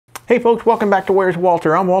Hey folks, welcome back to Where's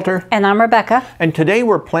Walter? I'm Walter. And I'm Rebecca. And today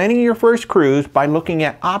we're planning your first cruise by looking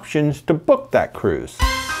at options to book that cruise.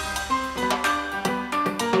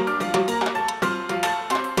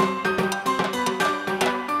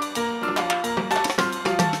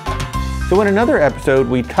 So in another episode,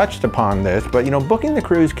 we touched upon this, but booking the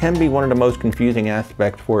cruise can be one of the most confusing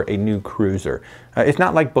aspects for a new cruiser. It's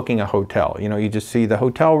not like booking a hotel. You just see the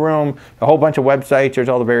hotel room, a whole bunch of websites, there's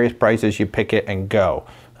all the various prices, you pick it and go.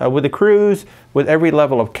 With a cruise, with every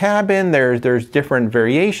level of cabin, there's different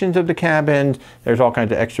variations of the cabins, there's all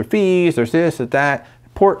kinds of extra fees, there's this, there's that,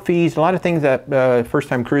 port fees, a lot of things that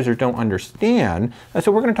first-time cruisers don't understand.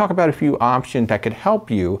 So we're going to talk about a few options that could help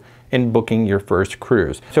you in booking your first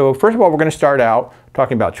cruise. So first of all, we're going to start out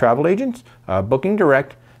talking about travel agents, booking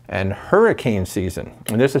direct, and hurricane season.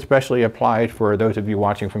 And this especially applies for those of you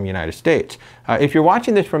watching from the United States. If you're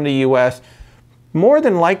watching this from the US, more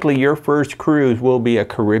than likely your first cruise will be a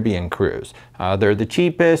Caribbean cruise. They're the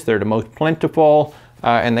cheapest, they're the most plentiful,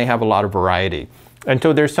 and they have a lot of variety. And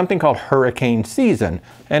so there's something called hurricane season.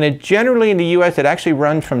 And it generally in the US, it actually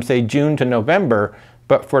runs from say June to November,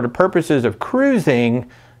 but for the purposes of cruising,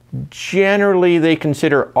 generally they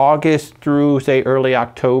consider August through say early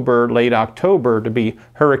October, late October to be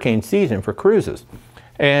hurricane season for cruises.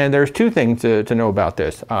 And there's two things to know about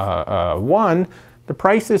this. One, the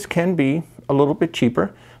prices can be a little bit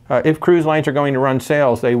cheaper. If cruise lines are going to run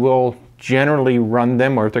sales, they will generally run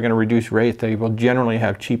them, or if they're going to reduce rates, they will generally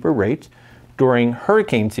have cheaper rates during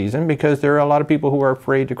hurricane season because there are a lot of people who are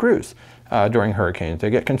afraid to cruise during hurricanes. They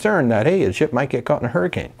get concerned that, hey, the ship might get caught in a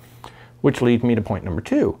hurricane. Which leads me to point number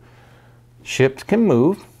two. Ships can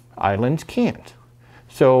move, islands can't.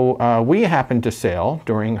 So we happened to sail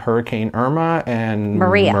during Hurricane Irma and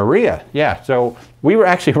Maria. Yeah, so we were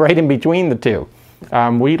actually right in between the two.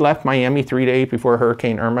 We left Miami 3 days before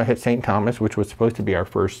Hurricane Irma hit St. Thomas, which was supposed to be our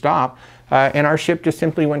first stop. And our ship just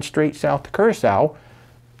simply went straight south to Curacao,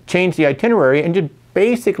 changed the itinerary, and just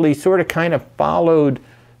basically sort of kind of followed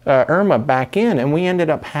Irma back in. And we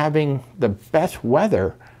ended up having the best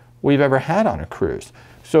weather we've ever had on a cruise.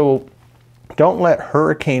 So don't let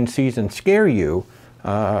hurricane season scare you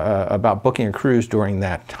about booking a cruise during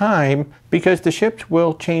that time, because the ships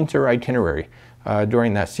will change their itinerary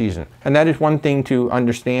during that season. And that is one thing to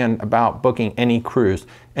understand about booking any cruise.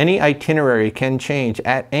 Any itinerary can change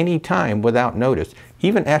at any time without notice,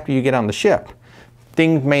 even after you get on the ship.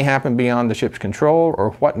 Things may happen beyond the ship's control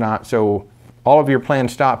or whatnot, so all of your planned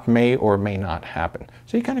stops may or may not happen.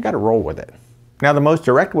 So you kind of got to roll with it. Now, the most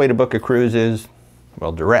direct way to book a cruise is,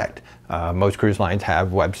 well, direct. Most cruise lines have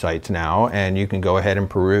websites now, and you can go ahead and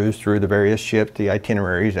peruse through the various ships, the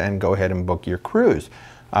itineraries, and go ahead and book your cruise.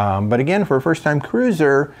 But again, for a first-time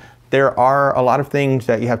cruiser, there are a lot of things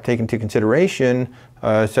that you have to take into consideration,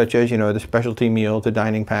 such as, the specialty meals, the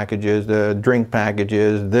dining packages, the drink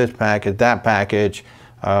packages, this package, that package,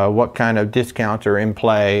 what kind of discounts are in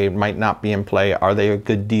play, might not be in play, are they a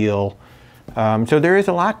good deal? So there is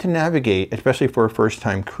a lot to navigate, especially for a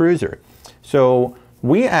first-time cruiser. So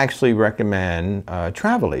we actually recommend a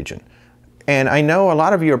travel agent. And I know a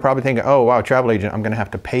lot of you are probably thinking, oh, wow, travel agent, I'm going to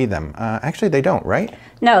have to pay them. Actually, they don't, right?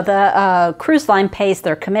 No, the cruise line pays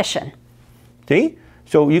their commission. See?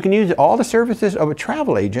 So you can use all the services of a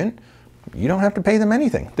travel agent. You don't have to pay them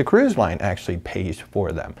anything. The cruise line actually pays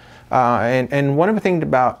for them. And one of the things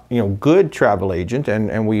about good travel agents,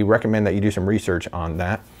 and we recommend that you do some research on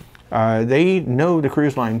that, they know the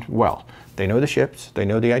cruise line well. They know the ships, they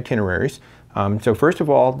know the itineraries. So first of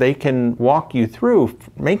all, they can walk you through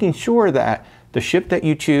making sure that the ship that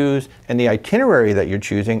you choose and the itinerary that you're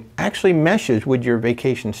choosing actually meshes with your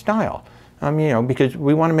vacation style. Because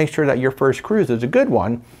we want to make sure that your first cruise is a good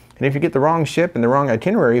one. And if you get the wrong ship and the wrong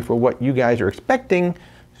itinerary for what you guys are expecting,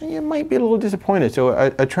 you might be a little disappointed.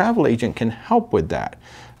 So a travel agent can help with that.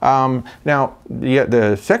 Now,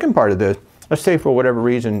 the second part of this, let's say for whatever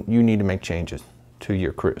reason you need to make changes to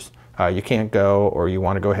your cruise. You can't go, or you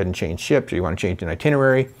want to go ahead and change ships, or you want to change an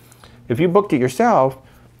itinerary. If you booked it yourself,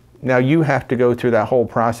 now you have to go through that whole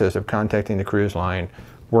process of contacting the cruise line,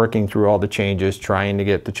 working through all the changes, trying to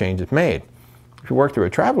get the changes made. If you work through a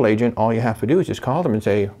travel agent, all you have to do is just call them and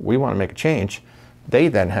say, we want to make a change. They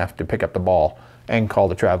then have to pick up the ball and call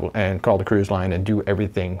the cruise line and do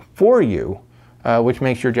everything for you. Which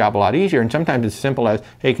makes your job a lot easier. And sometimes it's as simple as,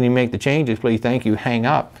 hey, can you make the changes, please, thank you, hang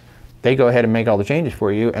up. They go ahead and make all the changes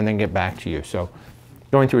for you and then get back to you. So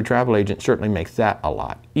going through a travel agent certainly makes that a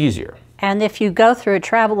lot easier. And if you go through a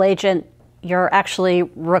travel agent, you're actually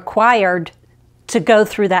required to go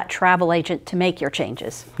through that travel agent to make your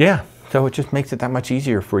changes. Yeah, so it just makes it that much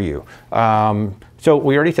easier for you. So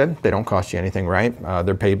we already said they don't cost you anything, right?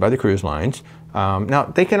 They're paid by the cruise lines.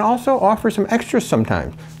 Now, they can also offer some extras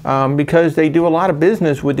sometimes because they do a lot of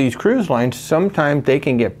business with these cruise lines. Sometimes they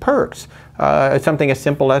can get perks. Something as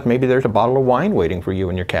simple as maybe there's a bottle of wine waiting for you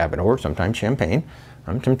in your cabin, or sometimes champagne,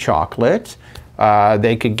 some chocolates.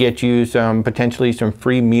 They could get you potentially some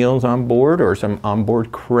free meals on board or some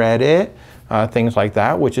onboard credit, things like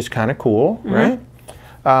that, which is kind of cool, right?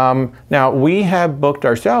 Now, we have booked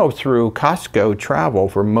ourselves through Costco Travel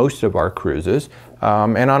for most of our cruises.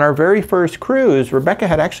 And on our very first cruise, Rebecca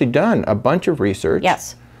had actually done a bunch of research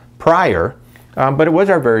prior, but it was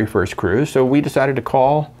our very first cruise, so we decided to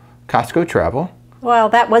call Costco Travel. Well,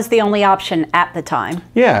 that was the only option at the time.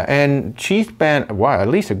 Yeah, and she spent, well, at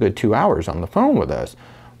least a good 2 hours on the phone with us,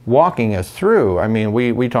 walking us through. I mean,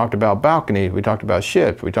 we talked about balconies, we talked about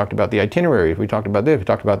ships, we talked about the itineraries, we talked about this, we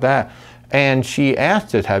talked about that. And she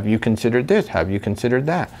asked us, have you considered this? Have you considered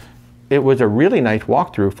that? It was a really nice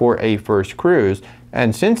walkthrough for a first cruise.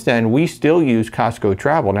 And since then, we still use Costco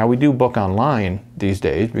Travel. Now, we do book online these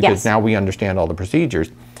days because now we understand all the procedures.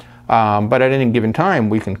 But at any given time,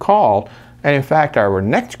 we can call. And in fact, our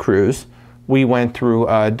next cruise, we went through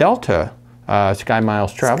Delta Sky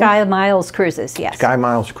Miles Travel. Sky Miles Cruises, yes. Sky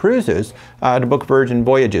Miles Cruises to book Virgin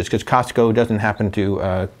voyages because Costco doesn't happen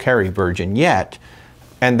to carry Virgin yet.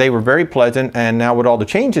 And they were very pleasant. And now with all the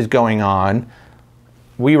changes going on,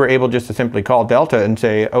 we were able just to simply call Delta and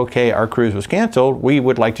say, okay, our cruise was canceled. We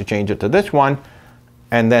would like to change it to this one.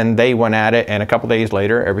 And then they went at it, and a couple days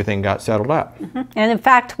later, everything got settled up. And in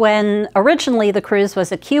fact, when originally the cruise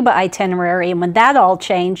was a Cuba itinerary, and when that all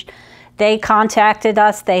changed, they contacted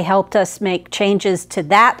us. They helped us make changes to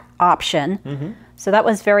that option. So that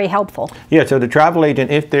was very helpful. Yeah, so the travel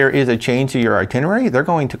agent, if there is a change to your itinerary, they're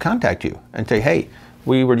going to contact you and say, hey,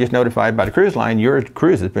 we were just notified by the cruise line, your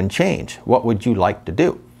cruise has been changed. What would you like to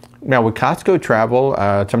do? Now with Costco Travel,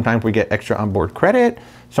 sometimes we get extra onboard credit.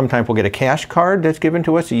 Sometimes we'll get a cash card that's given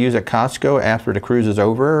to us to use at Costco after the cruise is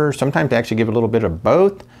over. Sometimes they actually give a little bit of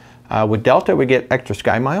both. With Delta, we get extra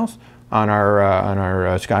Sky Miles on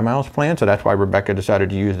our Sky Miles plan. So that's why Rebecca decided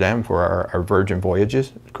to use them for our Virgin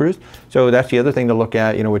Voyages cruise. So that's the other thing to look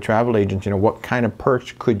at, with travel agents, what kind of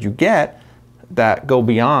perks could you get that go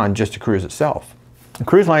beyond just the cruise itself. The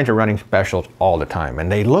cruise lines are running specials all the time,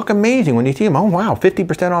 and they look amazing when you see them. Oh, wow,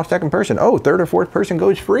 50% off second person. Oh, third or fourth person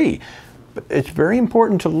goes free. But it's very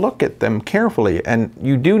important to look at them carefully, and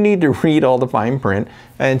you do need to read all the fine print,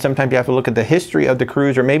 and sometimes you have to look at the history of the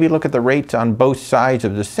cruise or maybe look at the rates on both sides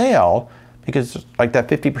of the sale, because like that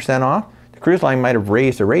 50% off, the cruise line might have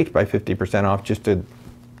raised the rates by 50% off just to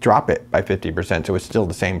drop it by 50%, so it's still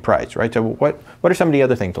the same price, right? So what are some of the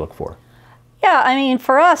other things to look for? Yeah, I mean,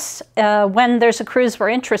 for us, when there's a cruise we're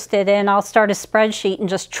interested in, I'll start a spreadsheet and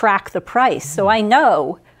just track the price. So I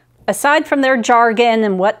know, aside from their jargon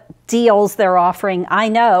and what deals they're offering, I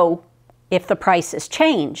know if the price has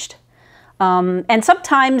changed. And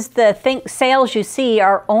sometimes the sales you see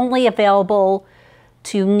are only available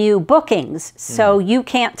to new bookings. So you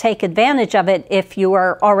can't take advantage of it if you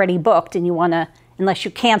are already booked and you want to, unless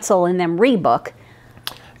you cancel and then rebook.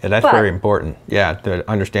 Yeah, that's very important, to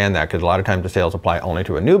understand that, because a lot of times the sales apply only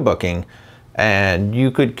to a new booking, and you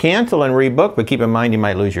could cancel and rebook, but keep in mind you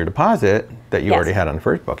might lose your deposit that you already had on the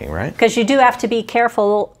first booking, right? Because you do have to be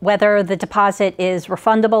careful whether the deposit is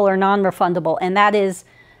refundable or non-refundable, and that is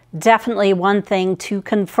definitely one thing to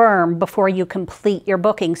confirm before you complete your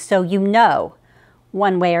booking, so you know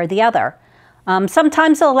one way or the other.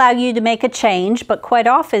 Sometimes they'll allow you to make a change, but quite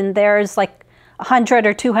often there's like $100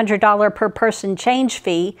 or $200 per person change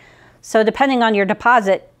fee. So depending on your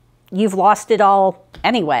deposit, you've lost it all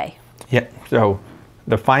anyway. Yeah, so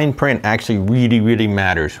the fine print actually really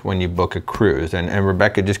matters when you book a cruise. And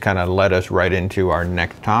Rebecca just kind of led us right into our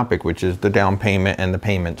next topic, which is the down payment and the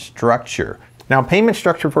payment structure. Now, payment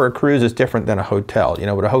structure for a cruise is different than a hotel.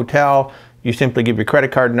 With a hotel, you simply give your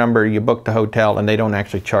credit card number, you book the hotel, and they don't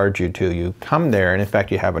actually charge you till you come there. And in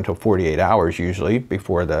fact, you have until 48 hours usually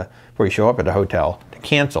before you show up at the hotel to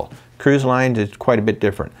cancel. Cruise lines is quite a bit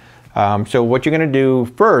different. So what you're going to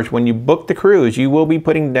do first, when you book the cruise, you will be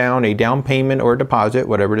putting down a down payment or deposit,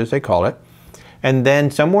 whatever it is they call it. And then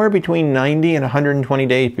somewhere between 90 and 120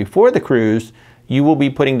 days before the cruise, you will be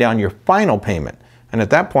putting down your final payment. And at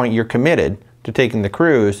that point, you're committed to taking the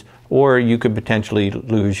cruise, or you could potentially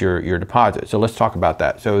lose your deposit. So let's talk about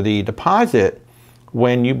that. So the deposit,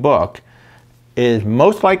 when you book, is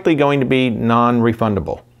most likely going to be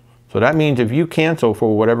non-refundable. So that means if you cancel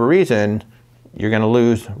for whatever reason, you're going to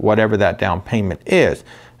lose whatever that down payment is.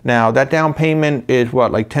 Now, that down payment is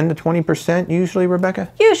what, like 10 to 20% usually, Rebecca?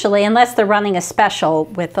 Usually, unless they're running a special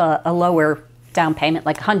with a lower down payment,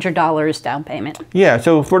 like $100 down payment. Yeah,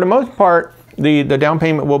 so for the most part, The down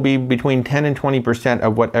payment will be between 10 and 20%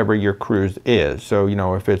 of whatever your cruise is. So, you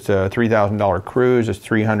know, if it's a $3,000 cruise, it's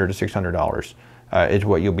 $300 to $600 is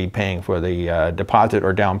what you'll be paying for the deposit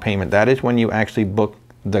or down payment. That is when you actually book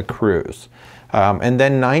the cruise. And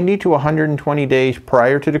then 90 to 120 days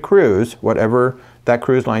prior to the cruise, whatever that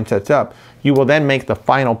cruise line sets up, you will then make the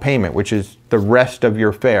final payment, which is the rest of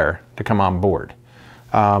your fare to come on board.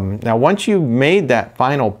 Now, once you've made that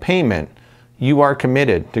final payment, you are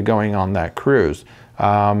committed to going on that cruise.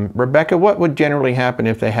 Rebecca, what would generally happen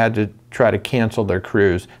if they had to try to cancel their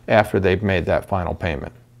cruise after they've made that final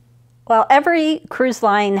payment? Well, every cruise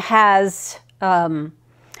line has a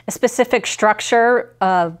specific structure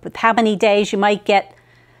of how many days you might get.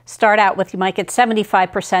 Start out with, you might get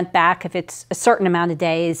 75% back if it's a certain amount of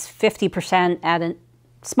days, 50% at a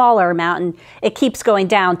smaller amount, and it keeps going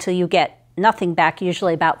down till you get nothing back,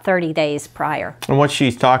 usually about 30 days prior. And what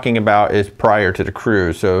she's talking about is prior to the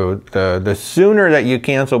cruise. So the sooner that you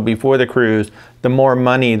cancel before the cruise, the more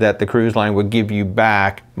money that the cruise line would give you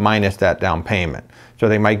back minus that down payment. So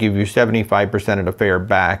they might give you 75% of the fare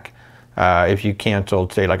back if you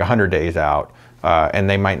canceled, say, like 100 days out. And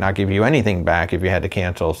they might not give you anything back if you had to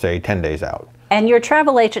cancel, say, 10 days out. And your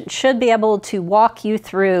travel agent should be able to walk you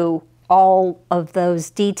through all of those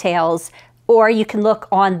details, or you can look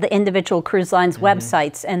on the individual cruise lines'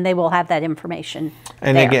 websites and they will have that information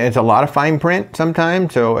And there. again, it's a lot of fine print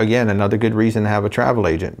sometimes. So again, another good reason to have a travel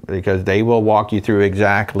agent, because they will walk you through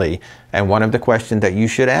exactly. And one of the questions that you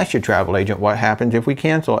should ask your travel agent, what happens if we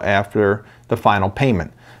cancel after the final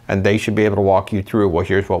payment? And they should be able to walk you through, well,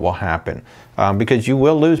 here's what will happen. Because you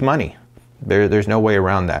will lose money. There's no way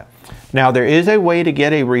around that. Now, there is a way to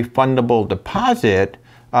get a refundable deposit,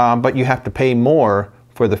 but you have to pay more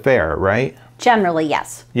for the fare, right? Generally,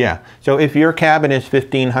 yes. Yeah. So if your cabin is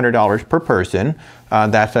 $1,500 per person,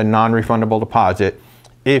 that's a non-refundable deposit.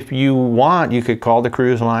 If you want, you could call the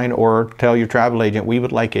cruise line or tell your travel agent, we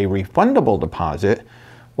would like a refundable deposit.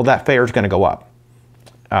 Well, that fare is going to go up.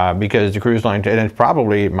 Because the cruise line, and it's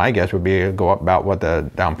probably, my guess would be go up about what the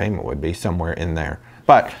down payment would be, somewhere in there.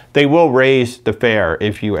 But they will raise the fare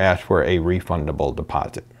if you ask for a refundable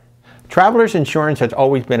deposit. Traveler's insurance has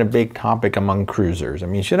always been a big topic among cruisers. I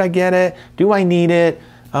mean, should I get it? Do I need it?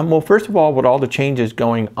 Well, first of all, with all the changes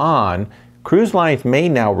going on, cruise lines may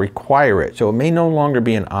now require it, so it may no longer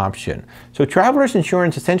be an option. So traveler's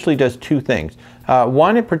insurance essentially does two things.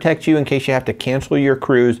 One, it protects you in case you have to cancel your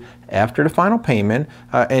cruise after the final payment.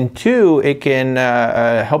 And two, it can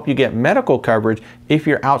help you get medical coverage if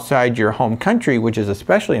you're outside your home country, which is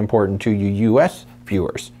especially important to you U.S.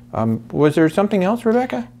 viewers. Was there something else,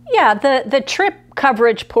 Rebecca? Yeah, the trip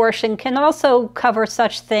coverage portion can also cover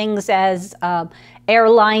such things as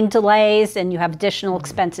airline delays, and you have additional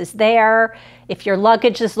expenses there. If your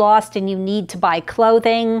luggage is lost and you need to buy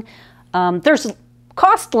clothing, there's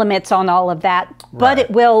cost limits on all of that, but it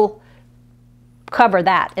will cover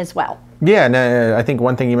that as well. Yeah, and I think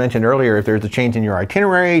one thing you mentioned earlier, if there's a change in your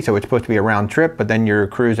itinerary, so it's supposed to be a round trip, but then your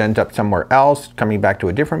cruise ends up somewhere else, coming back to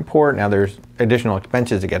a different port, now there's additional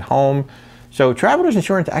expenses to get home. So traveler's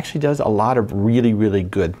insurance actually does a lot of really, really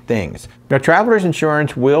good things. Now, traveler's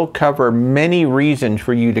insurance will cover many reasons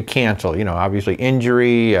for you to cancel. You know, obviously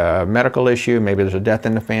injury, medical issue, maybe there's a death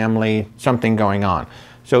in the family, something going on.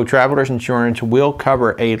 So traveler's insurance will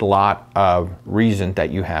cover a lot of reasons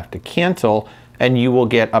that you have to cancel, and you will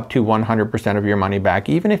get up to 100% of your money back,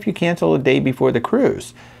 even if you cancel a day before the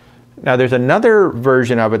cruise. Now, there's another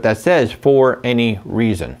version of it that says for any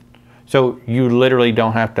reason. So you literally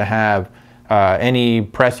don't have to have any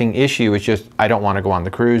pressing issue. It's just, I don't want to go on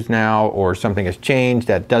the cruise now, or something has changed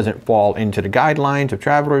that doesn't fall into the guidelines of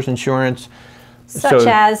traveler's insurance. Such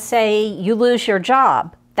as, say, you lose your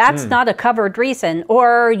job. That's not a covered reason.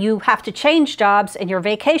 Or you have to change jobs and your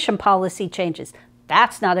vacation policy changes.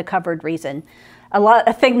 That's not a covered reason.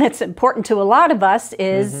 A thing that's important to a lot of us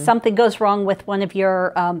is something goes wrong with one of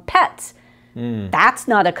your pets. That's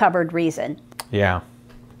not a covered reason. Yeah.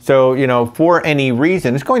 So, you know, for any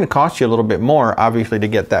reason, it's going to cost you a little bit more, obviously, to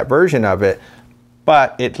get that version of it.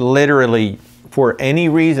 But it literally, for any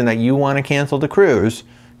reason that you want to cancel the cruise,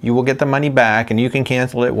 you will get the money back, and you can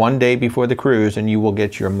cancel it one day before the cruise and you will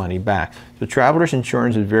get your money back. So traveler's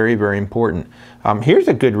insurance is very, very important. Here's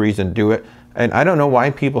a good reason to do it, and I don't know why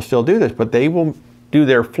people still do this, but they will do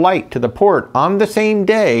their flight to the port on the same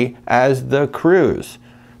day as the cruise.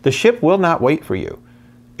 The ship will not wait for you.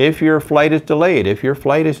 If your flight is delayed, if your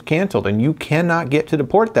flight is canceled and you cannot get to the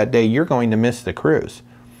port that day, you're going to miss the cruise.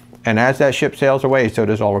 And as that ship sails away, so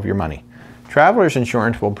does all of your money. Traveler's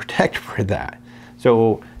insurance will protect for that.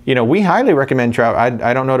 So, you know, we highly recommend travel.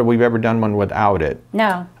 I don't know that we've ever done one without it.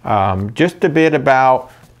 No. Just a bit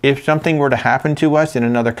about if something were to happen to us in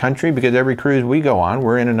another country, because every cruise we go on,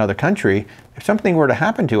 we're in another country, if something were to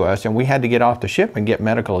happen to us and we had to get off the ship and get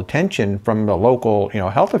medical attention from the local,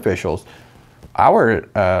 health officials, our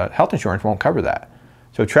health insurance won't cover that.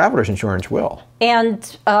 So traveler's insurance will.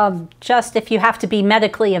 And just if you have to be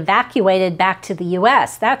medically evacuated back to the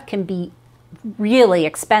U.S., that can be really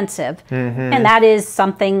expensive. And that is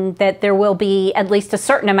something that there will be at least a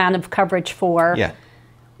certain amount of coverage for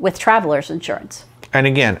with traveler's insurance. And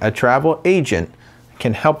again, a travel agent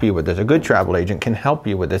can help you with this. A good travel agent can help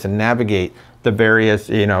you with this and navigate the various,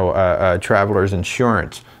 traveler's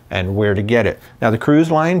insurance and where to get it. Now, the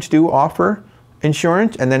cruise lines do offer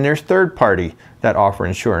insurance, and then there's third party that offer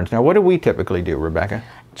insurance. Now, what do we typically do, Rebecca?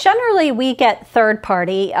 Generally, we get third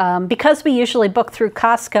party. Because we usually book through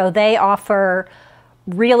Costco, they offer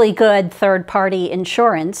really good third party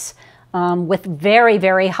insurance with very,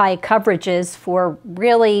 very high coverages for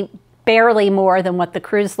really barely more than what the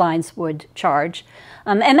cruise lines would charge.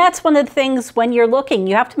 And that's one of the things when you're looking,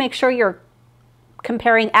 you have to make sure you're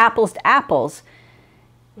comparing apples to apples.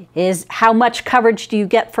 Is how much coverage do you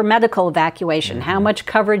get for medical evacuation? How much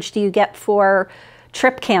coverage do you get for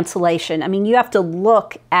trip cancellation? I mean, you have to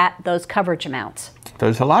look at those coverage amounts.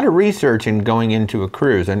 There's a lot of research in going into a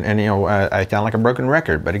cruise, and I sound like a broken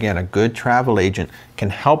record, but again, a good travel agent can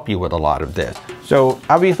help you with a lot of this. So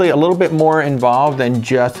obviously a little bit more involved than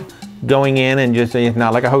just going in and just, it's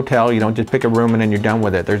not like a hotel, you don't just pick a room and then you're done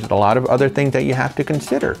with it. There's a lot of other things that you have to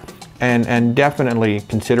consider. And definitely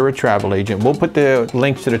consider a travel agent. We'll put the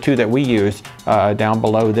links to the two that we use down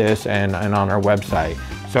below this and on our website.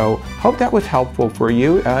 So hope that was helpful for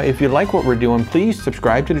you. If you like what we're doing, please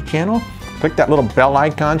subscribe to the channel. Click that little bell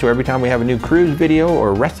icon so every time we have a new cruise video or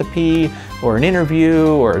a recipe or an interview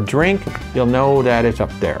or a drink, you'll know that it's up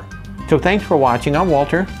there. So thanks for watching. I'm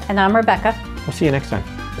Walter. And I'm Rebecca. We'll see you next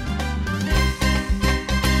time.